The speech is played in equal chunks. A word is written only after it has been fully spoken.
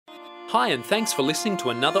Hi, and thanks for listening to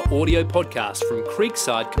another audio podcast from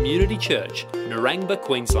Creekside Community Church, Narangba,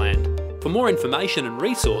 Queensland. For more information and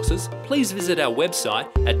resources, please visit our website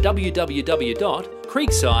at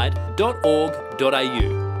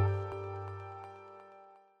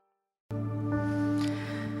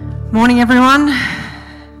www.creekside.org.au. Morning, everyone.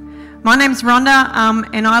 My name's Rhonda,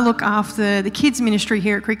 and I look after the kids' ministry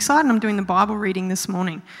here at Creekside, and I'm doing the Bible reading this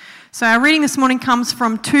morning. So our reading this morning comes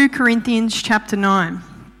from 2 Corinthians chapter 9.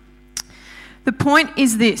 The point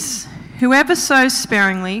is this: whoever sows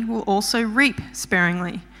sparingly will also reap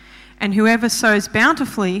sparingly, and whoever sows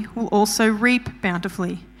bountifully will also reap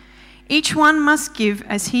bountifully. Each one must give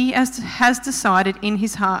as he has decided in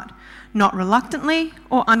his heart, not reluctantly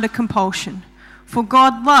or under compulsion, for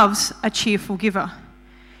God loves a cheerful giver.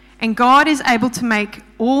 And God is able to make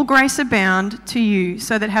all grace abound to you,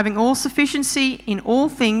 so that having all sufficiency in all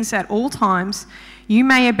things at all times, you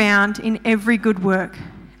may abound in every good work.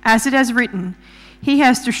 As it has written, He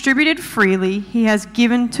has distributed freely, He has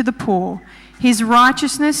given to the poor. His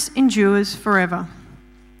righteousness endures forever.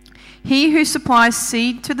 He who supplies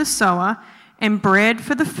seed to the sower and bread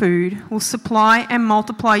for the food will supply and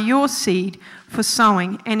multiply your seed for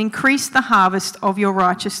sowing and increase the harvest of your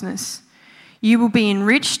righteousness. You will be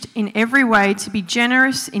enriched in every way to be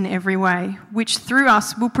generous in every way, which through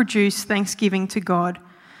us will produce thanksgiving to God.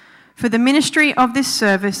 For the ministry of this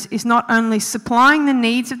service is not only supplying the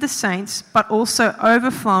needs of the saints, but also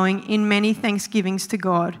overflowing in many thanksgivings to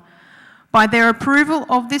God. By their approval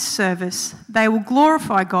of this service, they will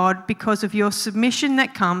glorify God because of your submission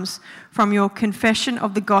that comes from your confession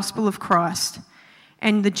of the gospel of Christ,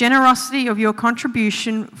 and the generosity of your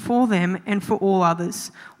contribution for them and for all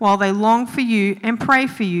others, while they long for you and pray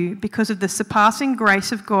for you because of the surpassing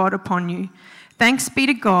grace of God upon you. Thanks be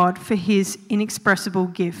to God for His inexpressible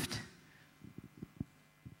gift.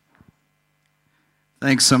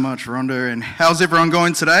 Thanks so much, Rhonda. And how's everyone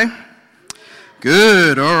going today?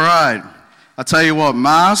 Good, all right. I tell you what,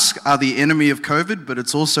 masks are the enemy of COVID, but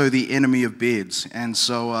it's also the enemy of beards. And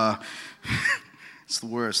so it's the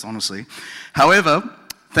worst, honestly. However,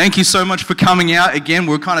 thank you so much for coming out. Again,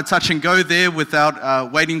 we're kind of touch and go there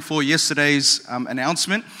without waiting for yesterday's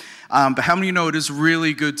announcement. But how many know it is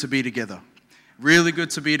really good to be together? Really good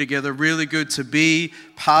to be together, really good to be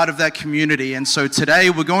part of that community. And so today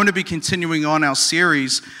we're going to be continuing on our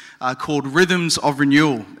series called Rhythms of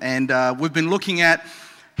Renewal. And we've been looking at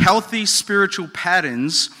healthy spiritual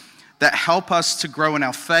patterns that help us to grow in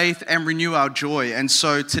our faith and renew our joy. And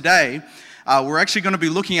so today we're actually going to be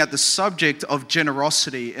looking at the subject of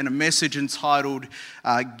generosity in a message entitled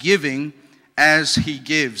Giving as He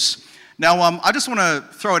Gives. Now, I just want to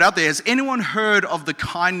throw it out there. Has anyone heard of the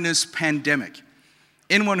kindness pandemic?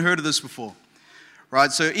 Anyone heard of this before?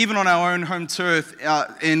 Right, so even on our own home turf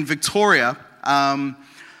in Victoria, a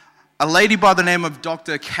lady by the name of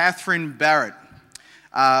Dr. Catherine Barrett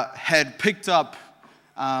had picked up,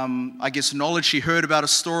 knowledge. She heard about a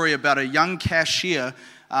story about a young cashier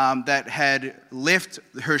that had left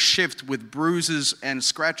her shift with bruises and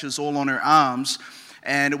scratches all on her arms,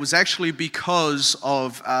 and it was actually because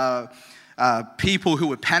of people who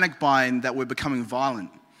were panic buying that were becoming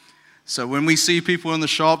violent. So when we see people in the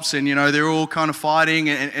shops and, they're all kind of fighting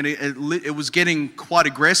and it was getting quite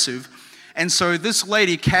aggressive. And so this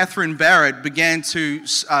lady, Catherine Barrett,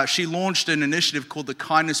 she launched an initiative called the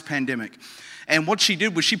Kindness Pandemic. And what she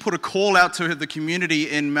did was she put a call out to the community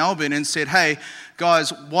in Melbourne and said, hey,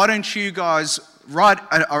 guys, why don't you guys write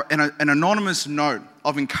an anonymous note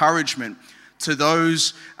of encouragement to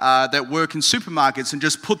those that work in supermarkets and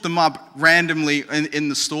just put them up randomly in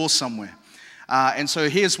the store somewhere. And so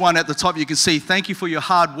here's one at the top. You can see, thank you for your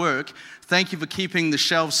hard work. Thank you for keeping the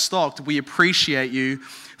shelves stocked. We appreciate you.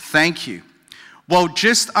 Thank you. Well,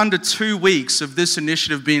 just under 2 weeks of this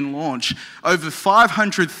initiative being launched, over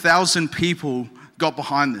 500,000 people got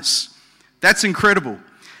behind this. That's incredible.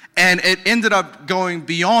 And it ended up going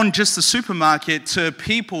beyond just the supermarket to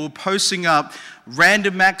people posting up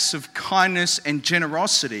random acts of kindness and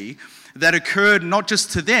generosity that occurred not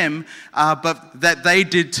just to them, but that they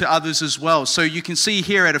did to others as well. So you can see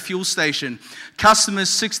here at a fuel station, customers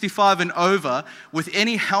 65 and over with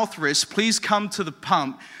any health risk, please come to the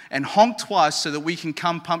pump and honk twice so that we can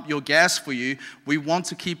come pump your gas for you. We want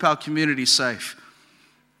to keep our community safe.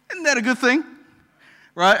 Isn't that a good thing?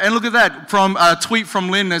 Right, and look at that, from a tweet from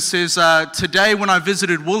Lynn that says, today when I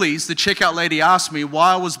visited Woolies, the checkout lady asked me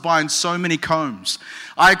why I was buying so many combs.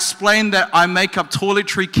 I explained that I make up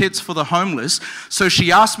toiletry kits for the homeless, so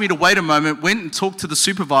she asked me to wait a moment, went and talked to the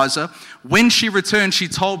supervisor. When she returned, she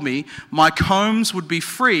told me my combs would be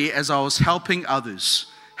free as I was helping others.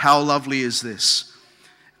 How lovely is this?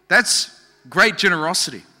 That's great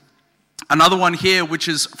generosity. Another one here, which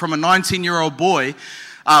is from a 19-year-old boy,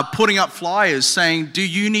 putting up flyers saying, do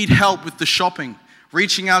you need help with the shopping?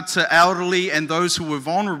 Reaching out to elderly and those who were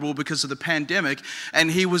vulnerable because of the pandemic. And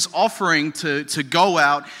he was offering to go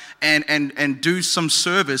out and do some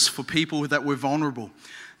service for people that were vulnerable.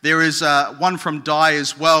 There is one from Di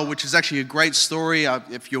as well, which is actually a great story.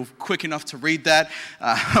 If you're quick enough to read that,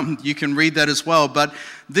 you can read that as well. But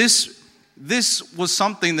this was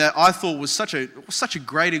something that I thought was such a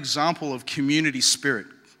great example of community spirit.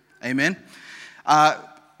 Amen.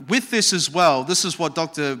 With this as well, this is what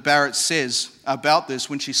Dr. Barrett says about this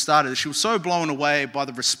when she started. She was so blown away by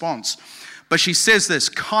the response. But she says this: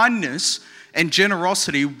 kindness and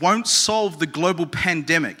generosity won't solve the global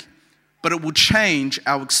pandemic, but it will change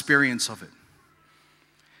our experience of it.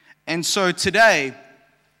 And so today,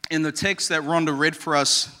 in the text that Rhonda read for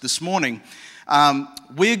us this morning,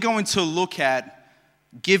 we're going to look at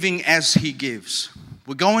giving as he gives.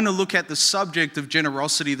 We're going to look at the subject of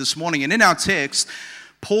generosity this morning. And in our text,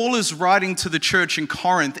 Paul is writing to the church in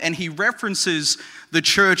Corinth, and he references the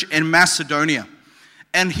church in Macedonia.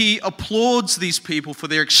 And he applauds these people for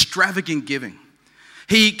their extravagant giving.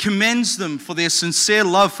 He commends them for their sincere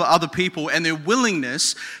love for other people and their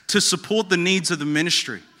willingness to support the needs of the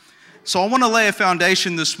ministry. So I want to lay a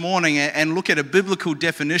foundation this morning and look at a biblical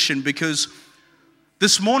definition, because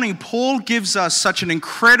this morning Paul gives us such an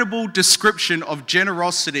incredible description of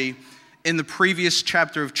generosity in the previous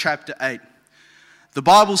chapter of chapter 8. The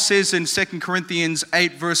Bible says in 2 Corinthians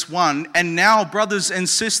 8 verse 1, "And now, brothers and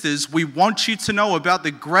sisters, we want you to know about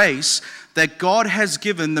the grace that God has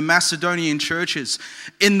given the Macedonian churches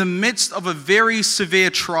in the midst of a very severe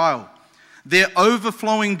trial. Their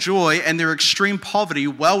overflowing joy and their extreme poverty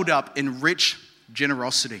welled up in rich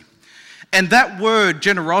generosity." And that word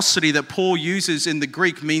generosity that Paul uses in the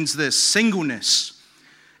Greek means this: singleness.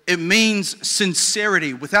 It means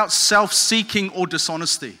sincerity without self-seeking or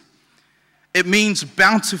dishonesty. It means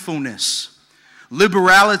bountifulness,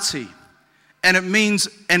 liberality, and it means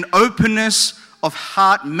an openness of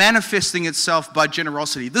heart manifesting itself by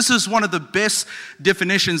generosity. This is one of the best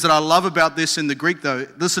definitions that I love about this in the Greek, though.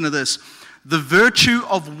 Listen to this: the virtue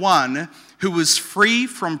of one who is free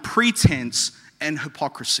from pretense and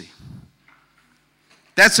hypocrisy.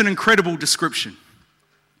 That's an incredible description.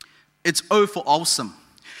 It's awesome.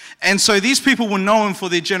 And so these people were known for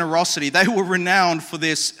their generosity. They were renowned for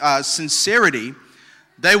their sincerity.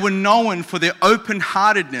 They were known for their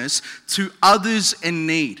open-heartedness to others in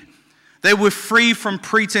need. They were free from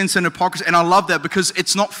pretense and hypocrisy. And I love that, because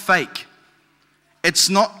it's not fake. It's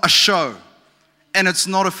not a show. And it's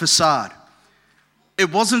not a facade.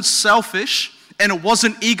 It wasn't selfish, and it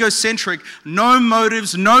wasn't egocentric. No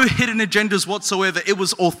motives, no hidden agendas whatsoever. It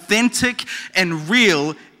was authentic and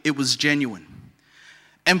real. It was genuine.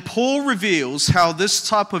 And Paul reveals how this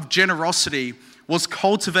type of generosity was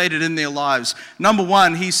cultivated in their lives. Number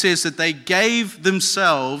one, he says that they gave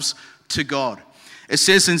themselves to God. It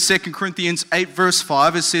says in 2 Corinthians 8 verse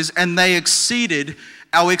 5, it says, "And they exceeded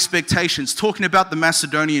our expectations," talking about the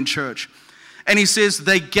Macedonian church. And he says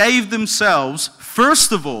they gave themselves,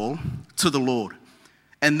 first of all, to the Lord,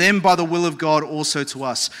 and then by the will of God also to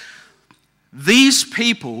us. These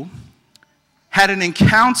people had an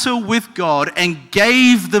encounter with God and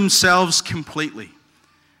gave themselves completely.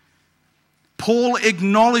 Paul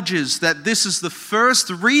acknowledges that this is the first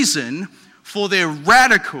reason for their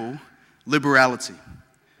radical liberality.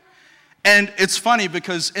 And it's funny,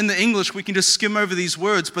 because in the English we can just skim over these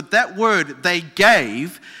words, but that word they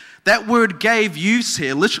gave, that word gave used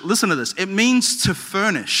here, listen to this, it means to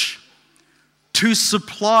furnish, to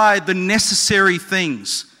supply the necessary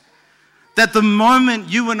things. That the moment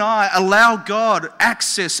you and I allow God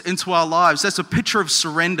access into our lives, that's a picture of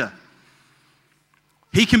surrender.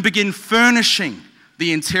 He can begin furnishing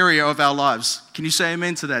the interior of our lives. Can you say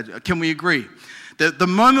amen to that? Can we agree? That the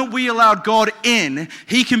moment we allow God in,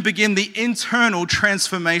 He can begin the internal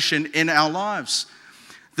transformation in our lives.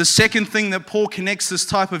 The second thing that Paul connects this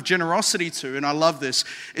type of generosity to, and I love this,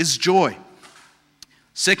 is joy.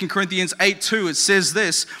 2 Corinthians 8:2, it says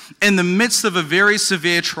this: "In the midst of a very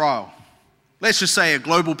severe trial," let's just say a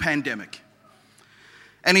global pandemic.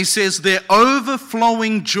 And he says, "their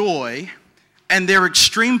overflowing joy and their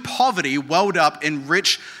extreme poverty welled up in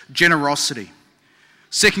rich generosity."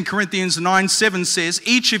 2 Corinthians 9:7 says,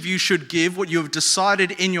 "Each of you should give what you have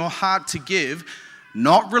decided in your heart to give,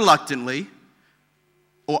 not reluctantly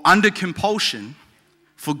or under compulsion,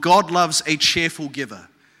 for God loves a cheerful giver."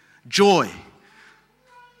 Joy,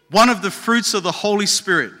 one of the fruits of the Holy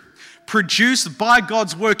Spirit, produced by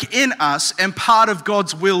God's work in us and part of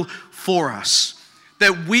God's will for us.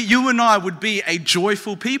 That you and I would be a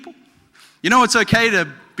joyful people. You know, it's okay to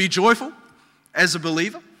be joyful. as a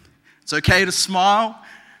believer. It's okay to smile.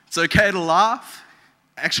 It's okay to laugh.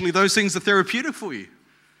 Actually, those things are therapeutic for you.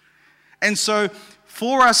 And so,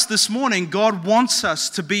 for us this morning, God wants us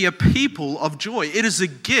to be a people of joy. It is a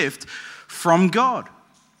gift from God.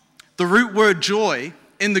 The root word joy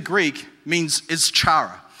in the Greek is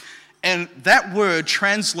chara. And that word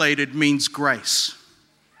translated means grace.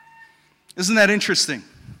 Isn't that interesting?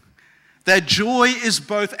 That joy is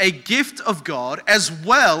both a gift of God as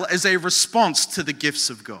well as a response to the gifts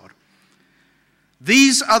of God.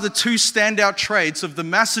 These are the two standout traits of the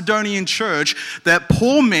Macedonian church that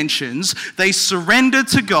Paul mentions. They surrender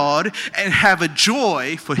to God and have a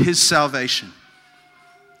joy for his salvation.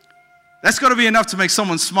 That's got to be enough to make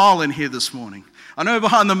someone smile in here this morning. I know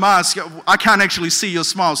behind the mask, I can't actually see your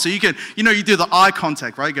smile. So you can, you do the eye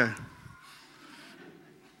contact, right? Go.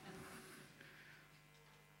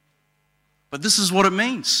 But this is what it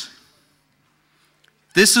means.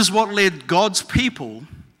 This is what led God's people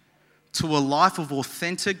to a life of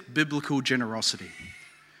authentic biblical generosity.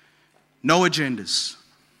 No agendas,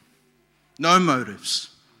 no motives,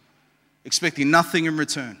 expecting nothing in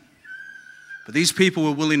return. But these people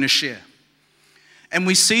were willing to share. And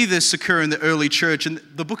we see this occur in the early church. In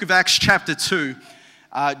the book of Acts chapter 2,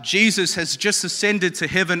 Jesus has just ascended to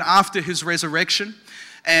heaven after his resurrection.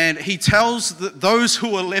 And he tells those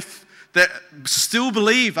who are left that still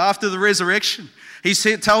believe after the resurrection, he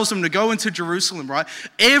tells them to go into Jerusalem, right?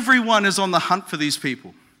 Everyone is on the hunt for these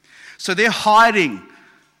people. So they're hiding,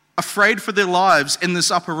 afraid for their lives in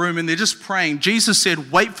this upper room, and they're just praying. Jesus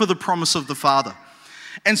said, wait for the promise of the Father.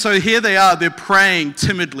 And so here they are, they're praying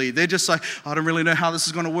timidly. They're just like, I don't really know how this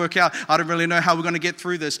is going to work out. I don't really know how we're going to get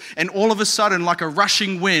through this. And all of a sudden, like a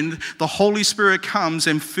rushing wind, the Holy Spirit comes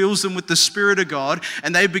and fills them with the Spirit of God.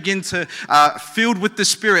 And they begin to, filled with the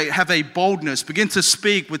Spirit, have a boldness, begin to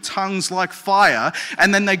speak with tongues like fire.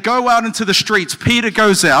 And then they go out into the streets. Peter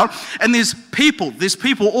goes out, and there's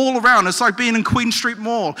people all around. It's like being in Queen Street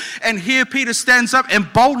Mall. And here Peter stands up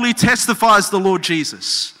and boldly testifies the Lord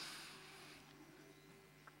Jesus.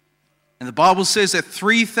 And the Bible says that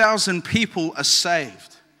 3,000 people are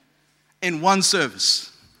saved in one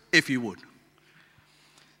service, if you would.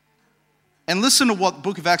 And listen to what the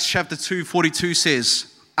book of Acts chapter 2:42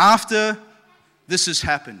 says. After this has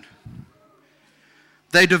happened,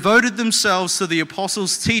 they devoted themselves to the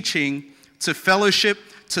apostles' teaching, to fellowship,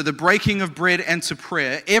 to the breaking of bread, and to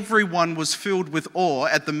prayer. Everyone was filled with awe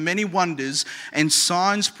at the many wonders and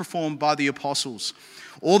signs performed by the apostles.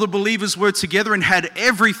 All the believers were together and had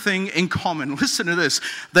everything in common. Listen to this.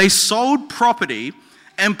 They sold property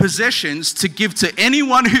and possessions to give to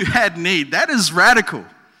anyone who had need. That is radical.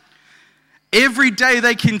 Every day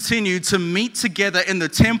they continued to meet together in the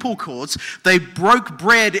temple courts. They broke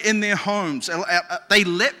bread in their homes. They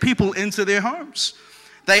let people into their homes.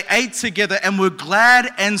 They ate together and were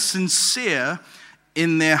glad and sincere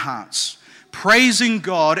in their hearts, praising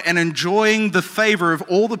God and enjoying the favor of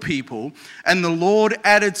all the people. And the Lord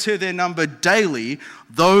added to their number daily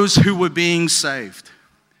those who were being saved.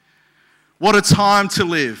 What a time to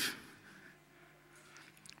live.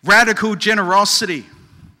 Radical generosity.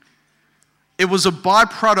 It was a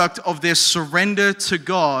byproduct of their surrender to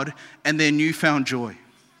God and their newfound joy.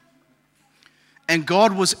 And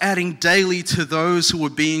God was adding daily to those who were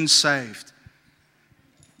being saved.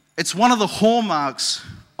 It's one of the hallmarks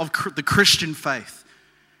of the Christian faith,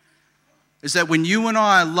 is that when you and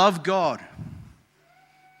I love God,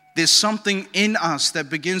 there's something in us that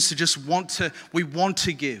begins to just want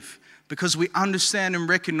to give, because we understand and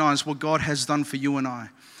recognize what God has done for you and I.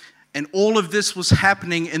 And all of this was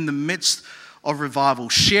happening in the midst of revival,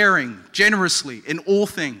 sharing generously in all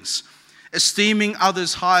things, esteeming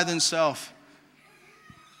others higher than self.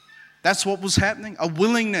 That's what was happening, a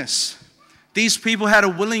willingness. These people had a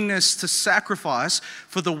willingness to sacrifice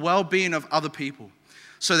for the well-being of other people,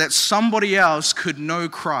 so that somebody else could know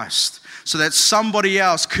Christ, so that somebody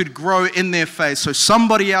else could grow in their faith, so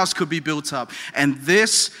somebody else could be built up. And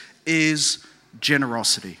this is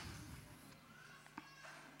generosity.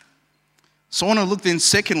 So I want to look then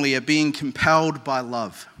secondly at being compelled by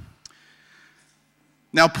love.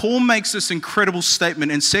 Now Paul makes this incredible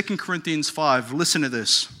statement in 2 Corinthians 5. Listen to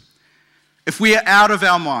this. If we are out of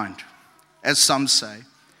our mind, as some say,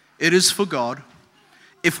 it is for God.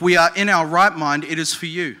 If we are in our right mind, it is for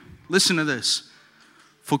you. Listen to this.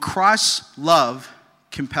 For Christ's love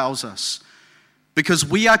compels us, because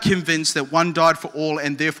we are convinced that one died for all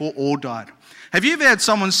and therefore all died. Have you ever had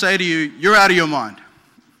someone say to you, you're out of your mind?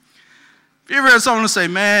 Have you ever heard someone say,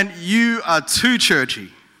 man, you are too churchy?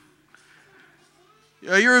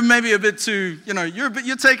 You're maybe a bit too,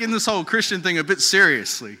 you're taking this whole Christian thing a bit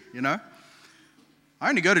seriously, I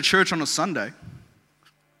only go to church on a Sunday.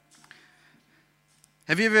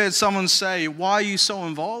 Have you ever had someone say, why are you so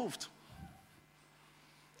involved?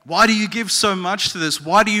 Why do you give so much to this?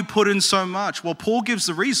 Why do you put in so much? Well, Paul gives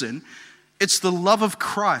the reason. It's the love of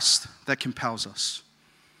Christ that compels us.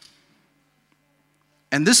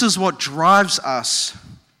 And this is what drives us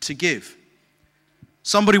to give.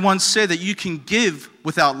 Somebody once said that you can give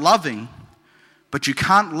without loving, but you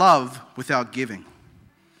can't love without giving.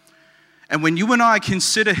 And when you and I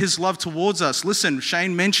consider his love towards us, listen,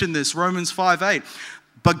 Shane mentioned this, Romans 5:8.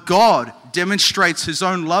 But God demonstrates his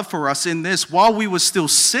own love for us in this: while we were still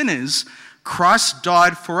sinners, Christ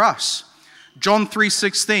died for us. John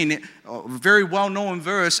 3:16, a very well-known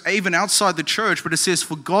verse, even outside the church, but it says,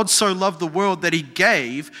 for God so loved the world that he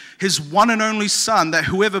gave his one and only Son, that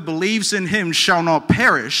whoever believes in him shall not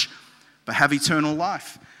perish, but have eternal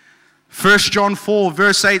life. 1 John 4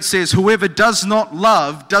 verse 8 says, whoever does not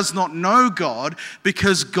love does not know God,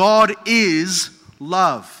 because God is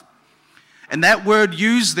love. And that word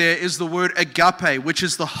used there is the word agape, which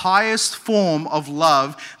is the highest form of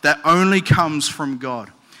love that only comes from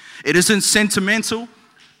God. It isn't sentimental,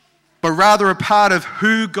 but rather a part of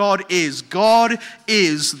who God is. God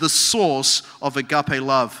is the source of agape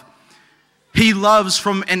love. He loves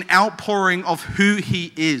from an outpouring of who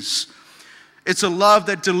he is. It's a love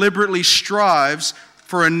that deliberately strives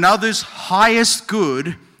for another's highest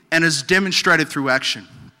good and is demonstrated through action.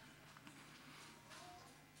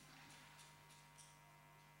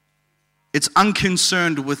 It's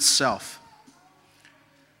unconcerned with self.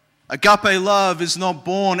 Agape love is not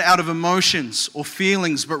born out of emotions or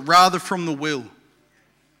feelings, but rather from the will.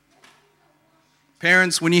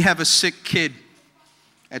 Parents, when you have a sick kid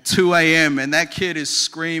at 2 a.m. and that kid is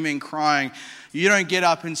screaming, crying, you don't get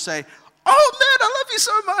up and say, oh man, I love you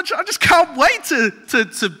so much, I just can't wait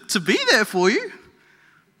to be there for you.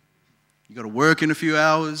 You got to work in a few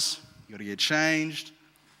hours, you got to get changed.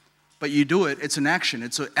 But you do it. It's an action.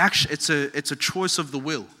 It's a choice of the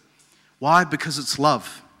will. Why? Because it's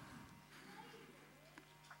love.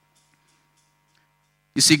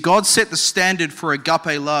 You see, God set the standard for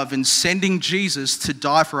agape love in sending Jesus to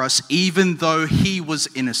die for us, even though he was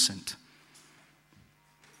innocent.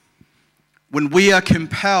 When we are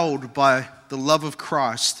compelled by the love of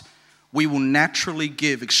Christ, we will naturally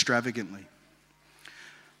give extravagantly.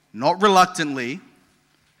 Not reluctantly.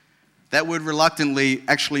 That word reluctantly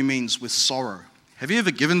actually means with sorrow. Have you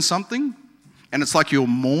ever given something and it's like you're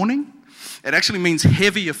mourning? It actually means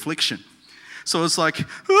heavy affliction. So it's like,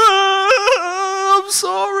 I'm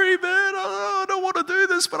sorry, man. I don't want to do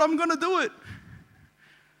this, but I'm going to do it.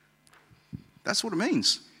 That's what it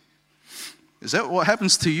means. Is that what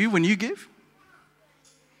happens to you when you give?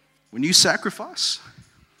 When you sacrifice?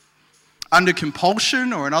 Under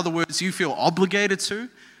compulsion, or in other words, you feel obligated to?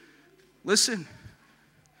 Listen.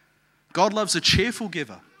 God loves a cheerful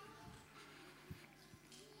giver.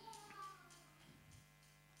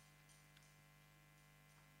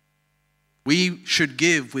 We should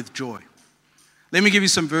give with joy. Let me give you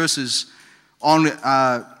some verses on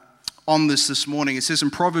this morning. It says in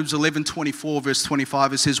Proverbs 11:24, verse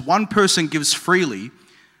 25, it says, one person gives freely,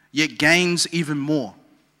 yet gains even more.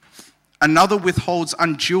 Another withholds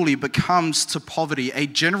unduly, but comes to poverty. A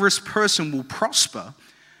generous person will prosper.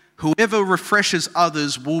 Whoever refreshes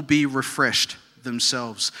others will be refreshed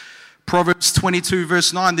themselves. Proverbs 22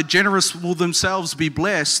 verse 9, the generous will themselves be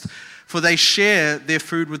blessed, for they share their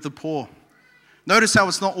food with the poor. Notice how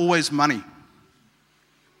it's not always money.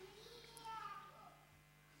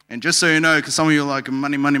 And just so you know, because some of you are like,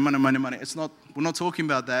 money. It's not. We're not talking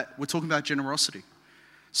about that. We're talking about generosity.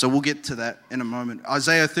 So we'll get to that in a moment.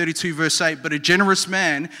 Isaiah 32 verse 8, but a generous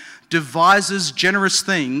man devises generous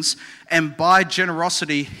things, and by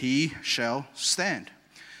generosity he shall stand.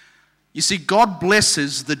 You see, God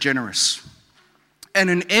blesses the generous. And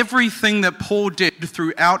in everything that Paul did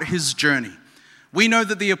throughout his journey, we know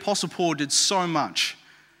that the Apostle Paul did so much.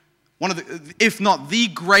 One of the, if not the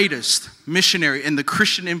greatest missionary and the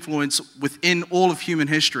Christian influence within all of human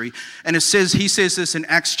history. And he says this in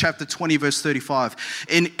Acts chapter 20, verse 35.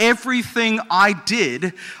 In everything I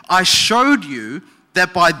did, I showed you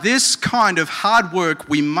that by this kind of hard work,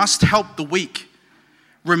 we must help the weak.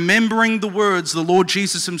 Remembering the words the Lord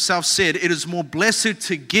Jesus himself said, it is more blessed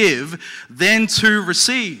to give than to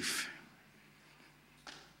receive.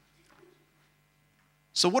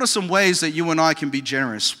 So what are some ways that you and I can be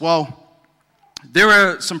generous? Well, there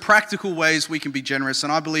are some practical ways we can be generous,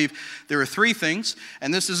 and I believe there are three things,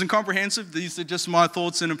 and this isn't comprehensive, these are just my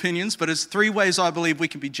thoughts and opinions, but it's three ways I believe we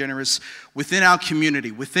can be generous within our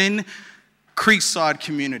community, within Creekside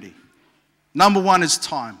community. Number one is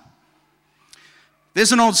time.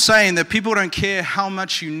 There's an old saying that people don't care how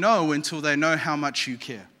much you know until they know how much you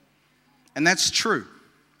care. And that's true.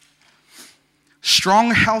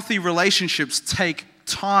 Strong, healthy relationships take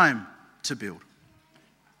time to build,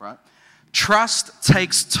 right? Trust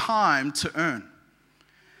takes time to earn.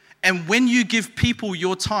 And when you give people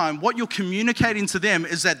your time, what you're communicating to them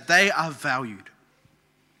is that they are valued.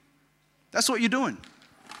 That's what you're doing.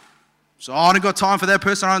 So, I don't got time for that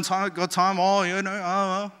person, I don't got time,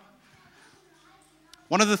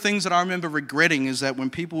 One of the things that I remember regretting is that when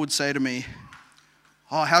people would say to me,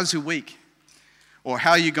 oh, how's your week? Or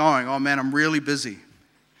how are you going? Oh man, I'm really busy.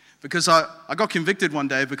 Because I got convicted one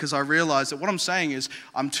day because I realized that what I'm saying is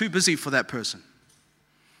I'm too busy for that person.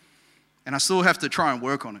 And I still have to try and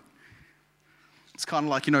work on it. It's kind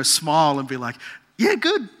of like, smile and be like, yeah,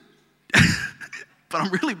 good. But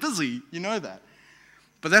I'm really busy, you know that.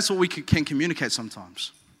 But that's what we can communicate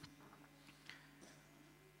sometimes.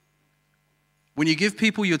 When you give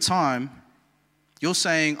people your time, you're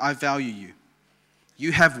saying, I value you.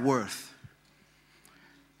 You have worth.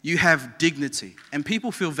 You have dignity. And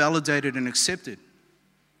people feel validated and accepted.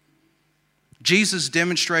 Jesus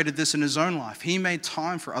demonstrated this in his own life. He made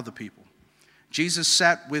time for other people. Jesus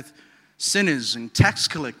sat with sinners and tax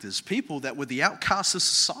collectors, people that were the outcasts of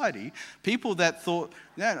society, people that thought,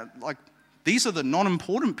 these are the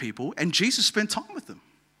non-important people, and Jesus spent time with them.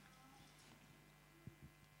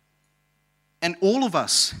 And all of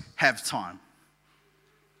us have time.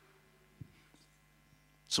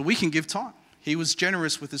 So we can give time. He was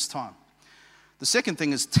generous with his time. The second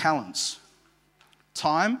thing is talents.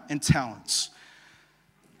 Time and talents.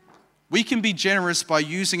 We can be generous by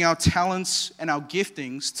using our talents and our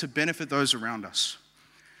giftings to benefit those around us.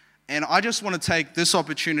 And I just want to take this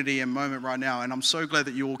opportunity and moment right now, and I'm so glad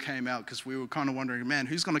that you all came out because we were kind of wondering, man,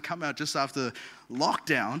 who's going to come out just after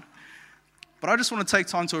lockdown? But I just want to take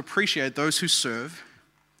time to appreciate those who serve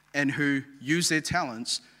and who use their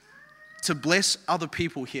talents to bless other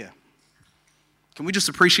people here. Can we just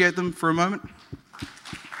appreciate them for a moment?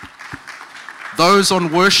 Those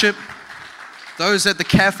on worship, those at the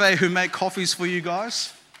cafe who make coffees for you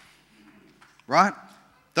guys, right?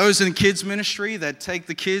 Those in kids ministry that take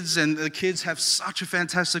the kids and the kids have such a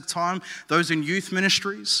fantastic time. Those in youth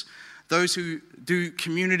ministries, those who do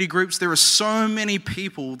community groups. There are so many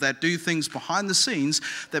people that do things behind the scenes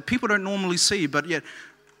that people don't normally see, but yet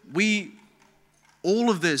all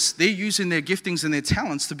of this, they're using their giftings and their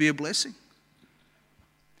talents to be a blessing.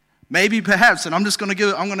 Maybe perhaps, and I'm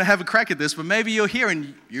going to have a crack at this, but maybe you're here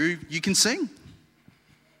and you can sing.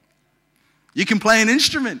 You can play an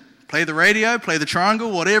instrument, play the radio, play the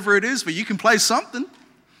triangle, whatever it is, but you can play something.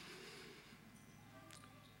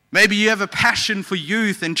 Maybe you have a passion for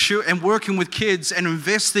youth and working with kids and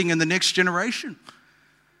investing in the next generation.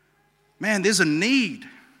 Man, there's a need.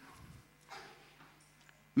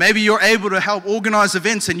 Maybe you're able to help organize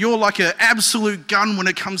events and you're like an absolute gun when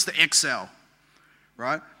it comes to Excel,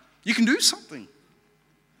 right? You can do something.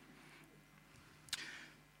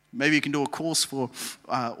 Maybe you can do a course for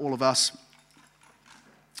all of us.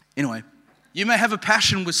 Anyway, you may have a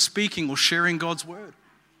passion with speaking or sharing God's word.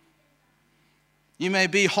 You may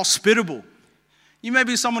be hospitable. You may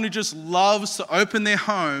be someone who just loves to open their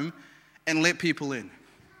home and let people in.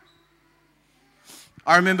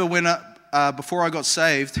 I remember when, before I got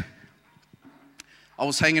saved, I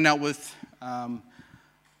was hanging out with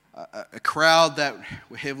a crowd that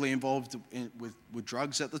were heavily involved with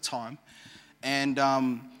drugs at the time. And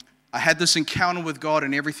I had this encounter with God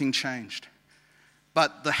and everything changed.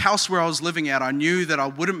 But the house where I was living at, I knew that I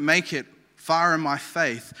wouldn't make it far in my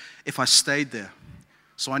faith if I stayed there.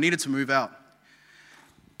 So I needed to move out.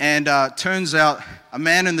 And turns out a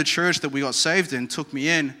man in the church that we got saved in took me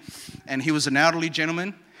in, and he was an elderly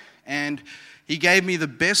gentleman, and he gave me the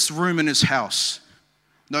best room in his house.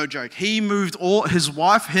 No joke. He moved his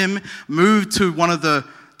wife, moved to one of the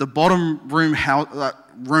bottom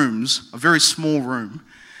rooms, a very small room,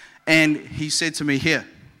 and he said to me, here,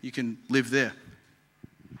 you can live there.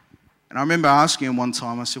 And I remember asking him one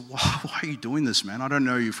time, I said, why are you doing this, man? I don't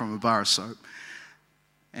know you from a bar of soap.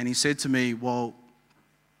 And he said to me, well,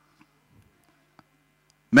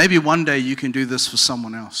 maybe one day you can do this for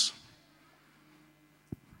someone else.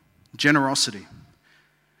 Generosity.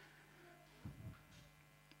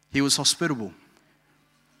 He was hospitable.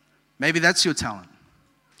 Maybe that's your talent.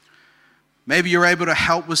 Maybe you're able to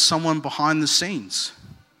help with someone behind the scenes.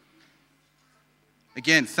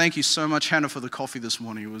 Again, thank you so much, Hannah, for the coffee this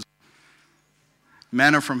morning. It was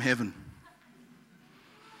manna from heaven.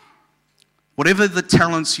 Whatever the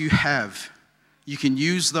talents you have, you can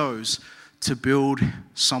use those to build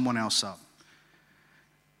someone else up.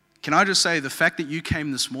 Can I just say, the fact that you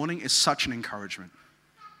came this morning is such an encouragement.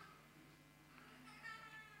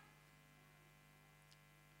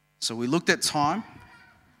 So we looked at time,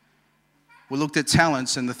 we looked at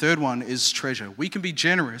talents, and the third one is treasure. We can be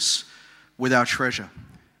generous with our treasure.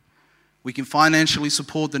 We can financially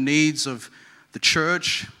support the needs of the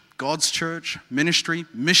church, God's church, ministry,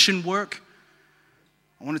 mission work.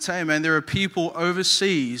 I want to tell you, man, there are people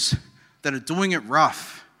overseas that are doing it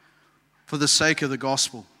rough for the sake of the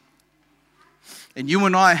gospel. And you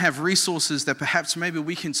and I have resources that perhaps maybe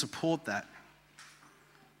we can support that.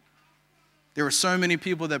 There are so many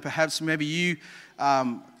people that perhaps maybe you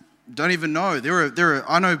don't even know.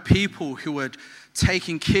 I know people who are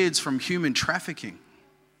taking kids from human trafficking.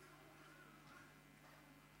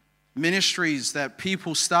 Ministries that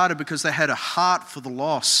people started because they had a heart for the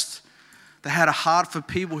lost. They had a heart for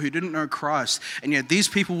people who didn't know Christ. And yet these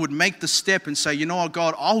people would make the step and say, you know what,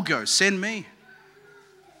 God, I'll go. Send me.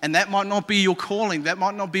 And that might not be your calling. That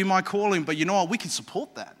might not be my calling. But you know what? We can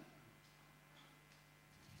support that.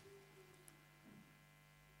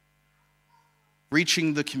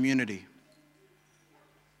 Reaching the community.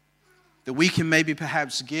 That we can maybe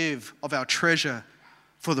perhaps give of our treasure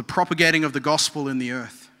for the propagating of the gospel in the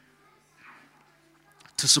earth.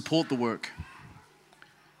 To support the work.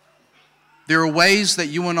 There are ways that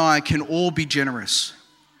you and I can all be generous.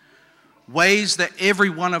 Ways that every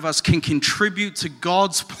one of us can contribute to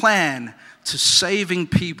God's plan to saving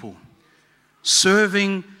people,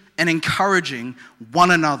 serving and encouraging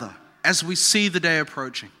one another as we see the day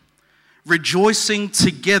approaching. Rejoicing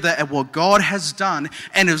together at what God has done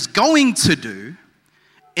and is going to do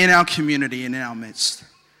in our community and in our midst.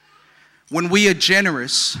 When we are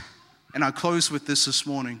generous, and I close with this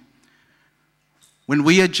morning, when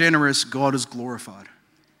we are generous, God is glorified.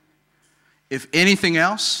 If anything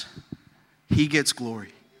else, He gets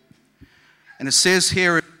glory. And it says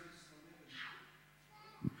here,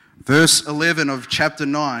 verse 11 of chapter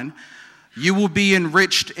 9, you will be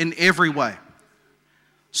enriched in every way,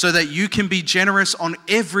 so that you can be generous on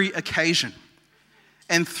every occasion.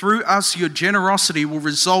 And through us, your generosity will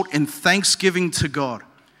result in thanksgiving to God.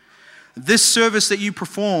 This service that you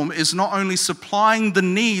perform is not only supplying the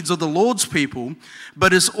needs of the Lord's people,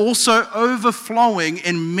 but is also overflowing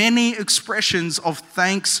in many expressions of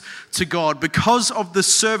thanks to God. Because of the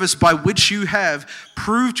service by which you have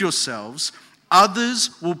proved yourselves,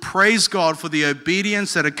 others will praise God for the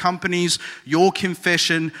obedience that accompanies your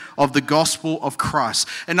confession of the gospel of Christ.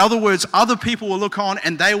 In other words, other people will look on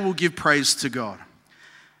and they will give praise to God.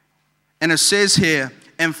 And it says here,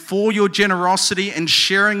 and for your generosity and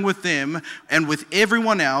sharing with them and with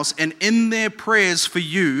everyone else, and in their prayers for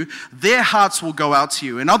you, their hearts will go out to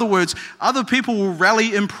you. In other words, other people will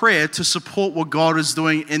rally in prayer to support what God is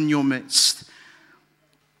doing in your midst.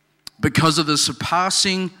 Because of the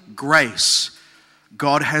surpassing grace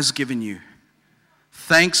God has given you.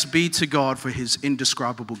 Thanks be to God for His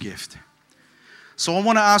indescribable gift. So I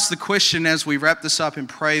want to ask the question as we wrap this up and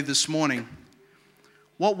pray this morning.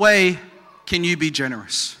 What way can you be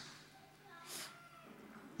generous?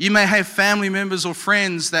 You may have family members or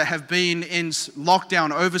friends that have been in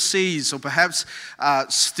lockdown overseas, or perhaps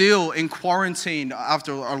still in quarantine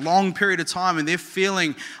after a long period of time, and they're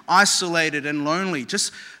feeling isolated and lonely.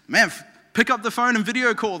 Just, man, pick up the phone and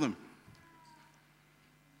video call them.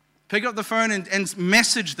 Pick up the phone and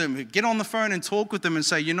message them. Get on the phone and talk with them and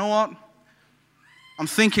say, you know what? I'm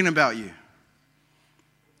thinking about you.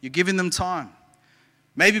 You're giving them time.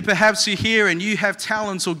 Maybe perhaps you're here and you have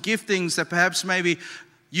talents or giftings that perhaps maybe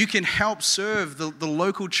you can help serve the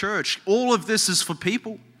local church. All of this is for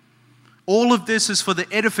people. All of this is for the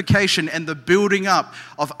edification and the building up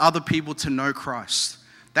of other people to know Christ.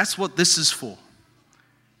 That's what this is for.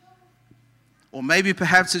 Or maybe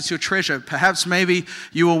perhaps it's your treasure. Perhaps maybe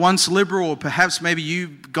you were once liberal, or perhaps maybe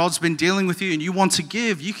God's been dealing with you and you want to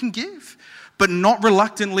give. You can give, but not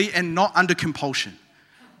reluctantly and not under compulsion,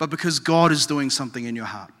 but because God is doing something in your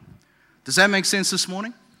heart. Does that make sense this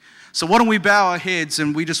morning? So why don't we bow our heads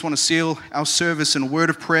and we just want to seal our service in a word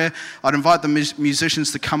of prayer. I'd invite the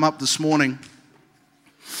musicians to come up this morning.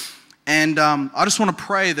 And I just want to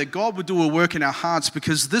pray that God would do a work in our hearts,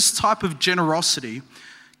 because this type of generosity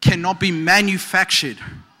cannot be manufactured.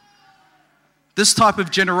 This type of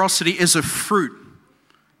generosity is a fruit,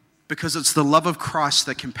 because it's the love of Christ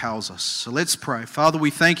that compels us. So let's pray. Father, we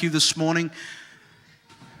thank you this morning,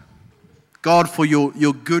 God, for your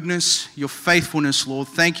goodness, your faithfulness, Lord.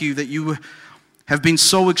 Thank you that you have been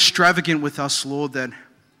so extravagant with us, Lord, that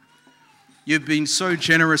you've been so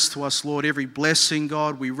generous to us, Lord. Every blessing,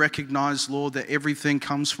 God, we recognize, Lord, that everything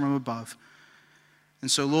comes from above. And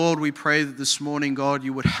so, Lord, we pray that this morning, God,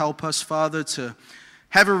 you would help us, Father, to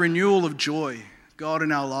have a renewal of joy, God,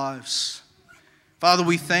 in our lives. Father,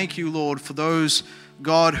 we thank you, Lord, for those,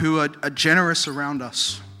 God, who are generous around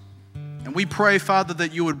us. And we pray, Father,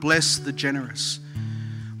 that you would bless the generous.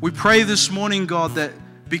 We pray this morning, God, that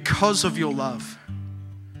because of your love,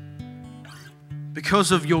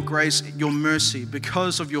 because of your grace, your mercy,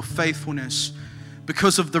 because of your faithfulness,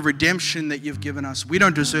 because of the redemption that you've given us, we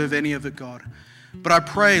don't deserve any of it, God. But I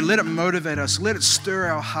pray, let it motivate us, let it stir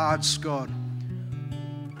our hearts, God,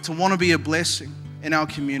 to want to be a blessing in our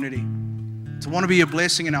community, to want to be a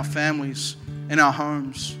blessing in our families, in our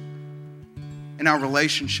homes, in our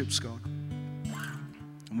relationships, God.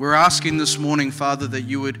 And we're asking this morning, Father, that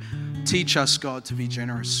you would teach us, God, to be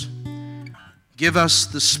generous. Give us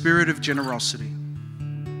the spirit of generosity.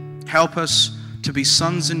 Help us to be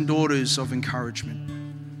sons and daughters of encouragement.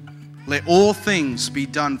 Let all things be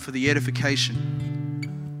done for the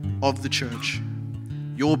edification of the church,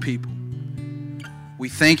 your people. We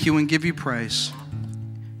thank you and give you praise.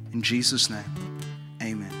 In Jesus' name.